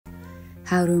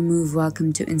How to remove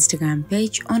welcome to Instagram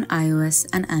page on iOS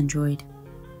and Android.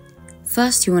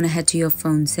 First, you want to head to your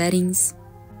phone settings.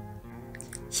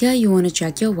 Here you want to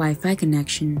check your Wi-Fi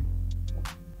connection.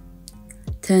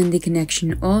 Turn the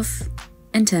connection off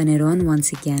and turn it on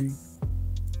once again.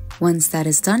 Once that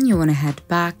is done, you want to head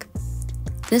back.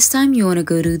 This time you want to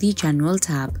go to the General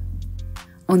tab.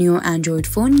 On your Android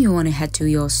phone, you want to head to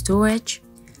your storage.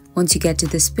 Once you get to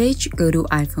this page, go to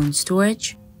iPhone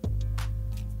storage.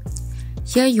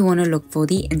 Here you want to look for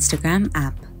the Instagram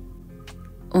app.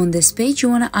 On this page, you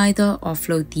want to either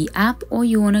offload the app or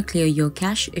you want to clear your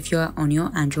cache if you are on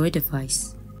your Android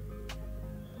device.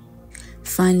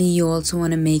 Finally, you also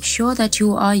want to make sure that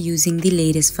you are using the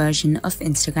latest version of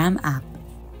Instagram app.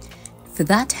 For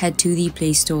that, head to the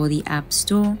Play Store or the App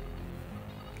Store.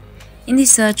 In the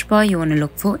search bar, you want to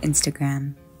look for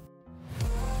Instagram.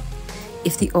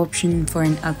 If the option for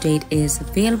an update is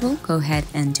available, go ahead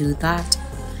and do that.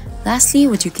 Lastly,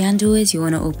 what you can do is you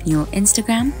want to open your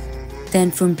Instagram.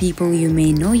 Then from people you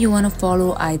may know, you want to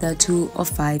follow either 2 or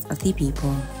 5 of the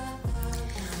people.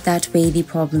 That way the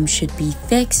problem should be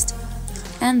fixed.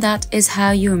 And that is how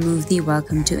you remove the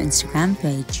welcome to Instagram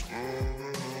page.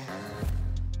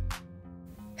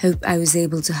 Hope I was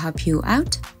able to help you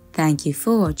out. Thank you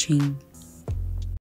for watching.